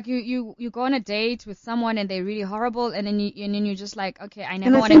 Yeah, it's like you go on a date with someone and they're really horrible, and then you're just like, okay, I And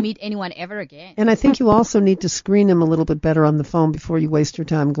never I want to think- meet anyone ever again. And I think you also need to screen them a little bit better on the phone before you waste your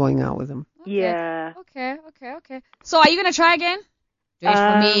time going out with them. Okay. Yeah. Okay. So are you gonna try again? Do it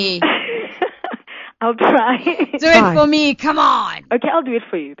for me. I'll try. Do it for me. Come on. Okay, I'll do it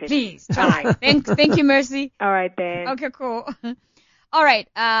for you then. Please try. Thank you, Mercy. All right then. Okay, cool. All right,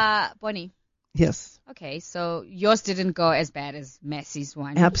 Bonnie. Yes, Okay, so yours didn't go as bad as Mercy's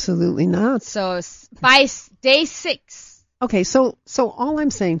one. absolutely not. So by day 6. Okay, so all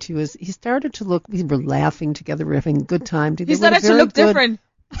I'm saying to you is he started to look, we were laughing together, we were having a good time together. He started to look different.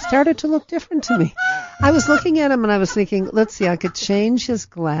 He started to look different to me. I was looking at him and I was thinking, let's see, I could change his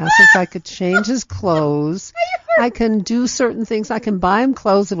glasses, I could change his clothes, I can do certain things, I can buy him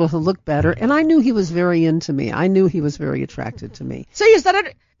clothes that will look better, and I knew he was very into me. I knew he was very attracted to me. So you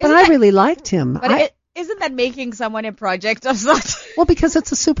started. But I really liked him. Isn't that making someone a project of sorts? Well, because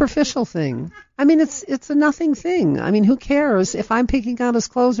it's a superficial thing. I mean, it's a nothing thing. I mean, who cares if I'm picking out his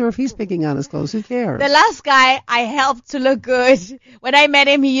clothes or if he's picking out his clothes? Who cares? The last guy I helped to look good. When I met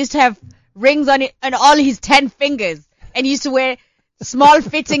him, he used to have rings on all his 10 fingers, and he used to wear small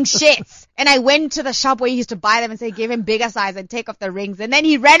fitting shirts. And I went to the shop where he used to buy them and say, give him bigger size and take off the rings. And then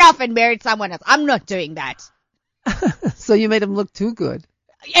he ran off and married someone else. I'm not doing that. So you made him look too good.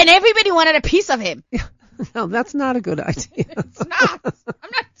 And everybody wanted a piece of him. No, that's not a good idea. It's not. I'm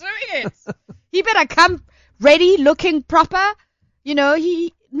not doing it. He better come ready, looking proper.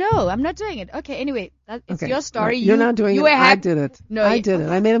 No, I'm not doing it. Okay, anyway, it's Okay. your story. You're not doing you it. were I happy. did it. No, I did it.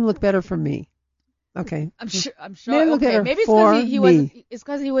 I made him look better for me. Okay. I'm sure. Made him look Okay, better maybe it's for because he was. me. It's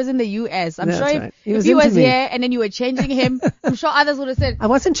because he was in the U.S. I'm That's sure right. if was he into was me. here and then you were changing him, I'm sure others would have said, I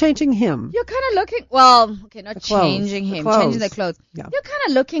wasn't changing him. "You're kind of looking." Well, okay, not The clothes. changing The him, clothes. changing the clothes. Yeah. You're kind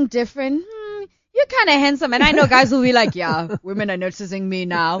of looking different. You're kind of handsome, and I know guys will be like, "Yeah, women are noticing me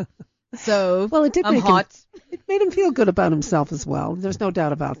now." So Well, it did I'm make hot. It made him feel good about himself as well. There's no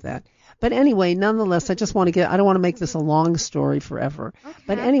doubt about that. But anyway, nonetheless, I don't want to make this a long story forever.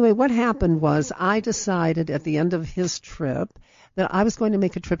 But anyway, what happened was I decided at the end of his trip that I was going to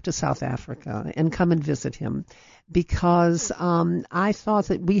make a trip to South Africa and come and visit him because I thought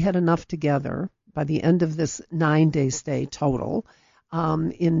that we had enough together by the end of this 9-day stay total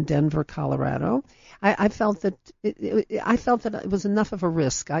in Denver, Colorado. I felt that it was enough of a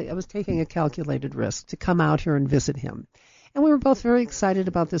risk. I was taking a calculated risk to come out here and visit him. And we were both very excited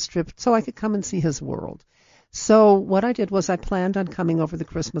about this trip so I could come and see his world. So what I did was I planned on coming over the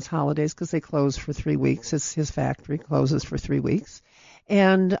Christmas holidays because they close for 3 weeks. His factory closes for 3 weeks.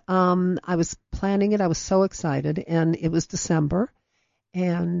 And I was planning it. I was so excited. And it was December.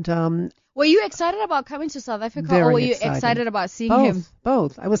 And Were you excited about coming to South Africa, Very or were you excited. excited about seeing both, him?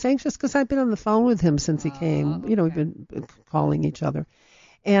 both. I was anxious because I'd been on the phone with him since he came. You know, we've been calling each other.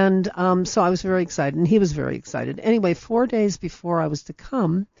 And so I was very excited, and he was very excited. Anyway, 4 days before I was to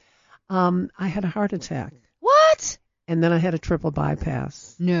come, I had a heart attack, What? and then I had a triple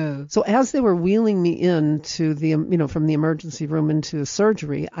bypass. No. So as they were wheeling me into from the emergency room into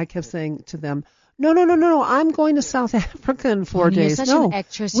surgery, I kept saying to them, no, I'm going to South Africa in 4 days. You're such no, an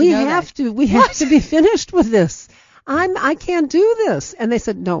actress. we you know have that. to. We have to be finished with this. I can't do this. And they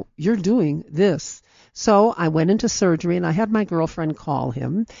said, no, you're doing this. So I went into surgery, and I had my girlfriend call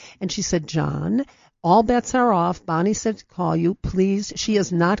him, and she said, John, all bets are off. Bonnie said to call you. Please, she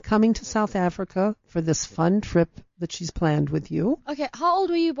is not coming to South Africa for this fun trip that she's planned with you. Okay, how old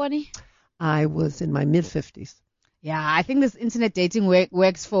were you, Bonnie? I was in my mid-50s. Yeah, I think this internet dating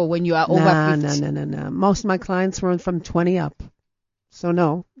works for when you are over 50. No. Most of my clients were from 20 up. So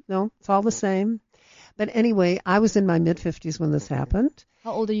no, it's all the same. But anyway, I was in my mid-50s when this happened.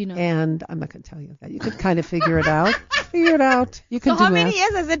 How old are you now? And I'm not going to tell you that. You could kind of figure it out. Figure it out. You can So do how many math.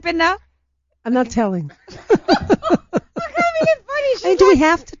 years has it been now? I'm not telling. I can't believe Bonnie, I mean, do we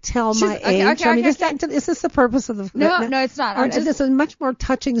have to tell my okay, age? okay, I mean, okay, is this the purpose of the? No, it's not. Or I'm just, this is a much more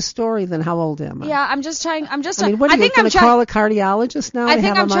touching story than how old am I? yeah, I'm just trying. I mean, what are you going to call a cardiologist now? I to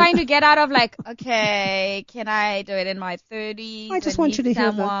think have I'm him trying on? to get out of like, okay, can I do it in my 30s? I just want you to hear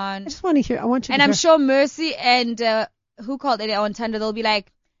someone. I just want to hear. I want you And to I'm hear. sure Mercy and who called it on Tinder, they'll be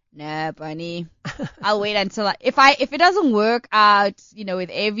like, nah, Bunny, I'll wait until if it doesn't work out, with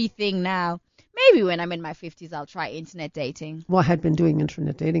everything now, maybe when I'm in my 50s, I'll try internet dating. Well, I had been doing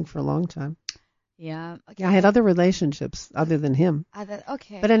internet dating for a long time. Yeah. Okay. Yeah, I had other relationships other than him.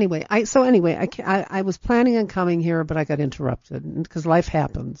 Okay. But anyway, I was planning on coming here, but I got interrupted because life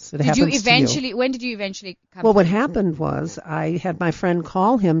happens. It happens to you. When did you eventually come? Well, what happened was I had my friend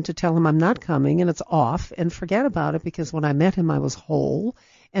call him to tell him I'm not coming and it's off and forget about it because when I met him I was whole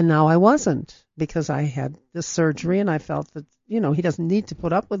and now I wasn't because I had this surgery and I felt that, he doesn't need to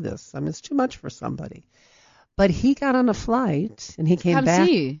put up with this. I mean, it's too much for somebody. But he got on a flight and he came back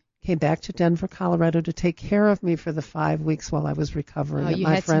to Denver, Colorado to take care of me for the 5 weeks while I was recovering at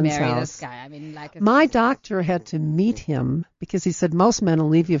my friend's house. You had to marry this guy. I mean, my doctor had to meet him because he said most men will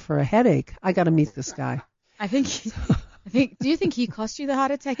leave you for a headache. I got to meet this guy. Do you think he cost you the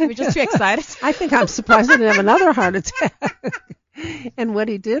heart attack? You were just too excited? I think I'm surprised I didn't have another heart attack. And what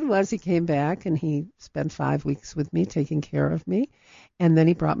he did was he came back and he spent 5 weeks with me taking care of me. And then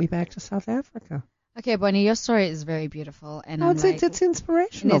he brought me back to South Africa. Okay, Bonnie, your story is very beautiful, and it's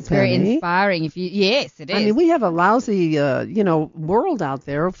inspirational. And it's very inspiring. Yes, it is. I mean, we have a lousy, world out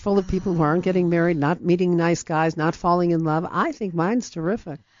there full of people who aren't getting married, not meeting nice guys, not falling in love. I think mine's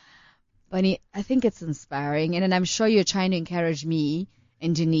terrific. Bonnie, I think it's inspiring, and I'm sure you're trying to encourage me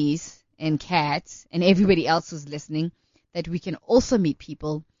and Denise and Kat and everybody else who's listening that we can also meet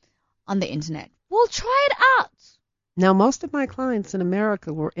people on the internet. We'll try it out. Now, most of my clients in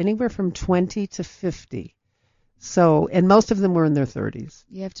America were anywhere from 20 to 50. So, and most of them were in their 30s.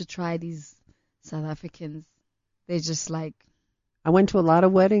 You have to try these South Africans. They're just like... I went to a lot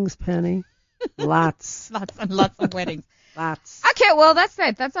of weddings, Penny. Lots. Lots and lots of weddings. Lots. Okay, well, that's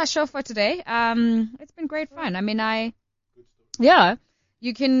it. That's our show for today. It's been great fun. I mean, it's a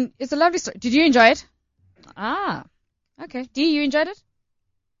lovely story. Did you enjoy it? Okay. Dee, you enjoyed it?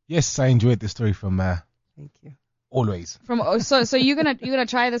 Yes, I enjoyed the story from... Thank you. Always. So you're gonna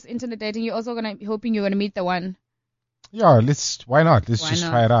try this internet dating. You're also hoping you're gonna meet the one. Yeah, why not? Let's just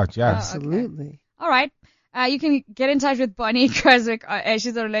try it out. Yeah, absolutely. Okay. All right. You can get in touch with Bonnie Kraswick.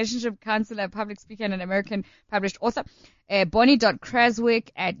 She's a relationship counselor, public speaker, and an American published author.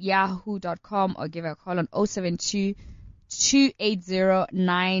 Bonnie.Kraswick@yahoo.com or give her a call on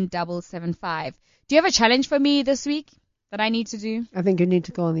 072-280-9775. Do you have a challenge for me this week that I need to do? I think you need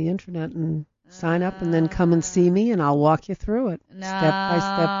to go on the internet and sign up and then come and see me and I'll walk you through it step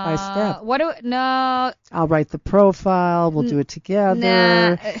by step. I'll write the profile. We'll do it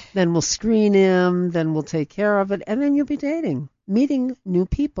together. Then we'll screen him. Then we'll take care of it. And then you'll be meeting new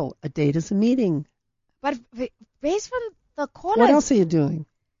people. A date is a meeting. But based on the callers. What else are you doing?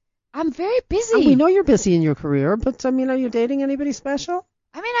 I'm very busy. We know you're busy in your career, but are you dating anybody special?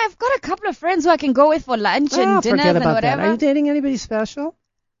 I mean, I've got a couple of friends who I can go with for lunch and dinners forget and about whatever. That. Are you dating anybody special?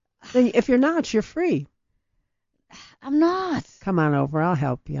 Then if you're not, you're free. I'm not. Come on over. I'll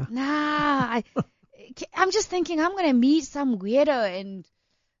help you. Nah. I'm just thinking I'm going to meet some weirdo and...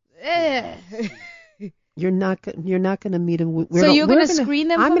 You're not going to meet him. So you're going to screen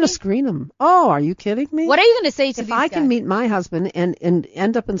them? I'm going to screen them. Oh, are you kidding me? What are you going to say to these guys? If I can meet my husband and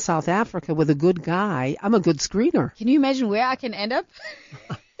end up in South Africa with a good guy, I'm a good screener. Can you imagine where I can end up?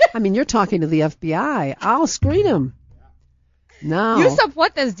 I mean, you're talking to the FBI. I'll screen him. No. You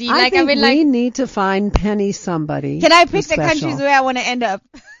support this, Dee. I think we need to find Penny somebody. Can I pick the countries where I want to end up?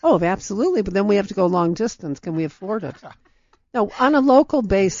 Oh, absolutely. But then we have to go long distance. Can we afford it? No, on a local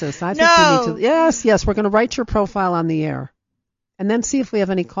basis. I think we need to. Yes. We're going to write your profile on the air, and then see if we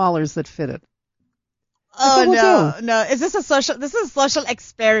have any callers that fit it. No. Is this a social? This is a social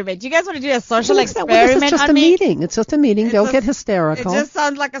experiment. You guys want to do a social experiment It's just a meeting. It's just a meeting. Don't get hysterical. It just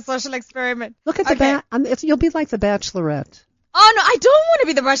sounds like a social experiment. Look at you'll be like the Bachelorette. Oh no, I don't want to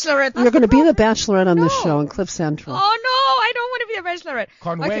be the Bachelorette. You're going to be the Bachelorette on this show in Cliff Central. Oh no, I don't want to be the Bachelorette.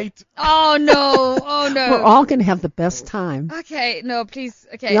 Can't wait. Oh no. We're all going to have the best time. Okay, no, please.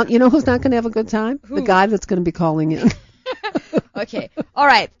 Okay. You know who's not going to have a good time? Who? The guy that's going to be calling in. Okay. All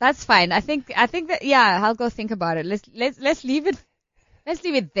right, that's fine. I think that I'll go think about it. Let's leave it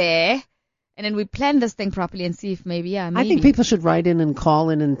there. And then we plan this thing properly and see if maybe. I think people should write in and call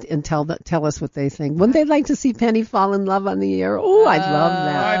in and tell us what they think. Wouldn't they like to see Penny fall in love on the air? Oh, I'd love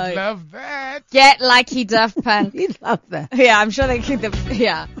that. I'd love that. Get lucky, Daft Punk. You'd love that. Yeah, I'm sure they could.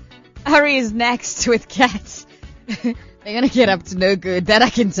 Yeah. Hurry is next with Kat. They're gonna get up to no good. That I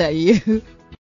can tell you.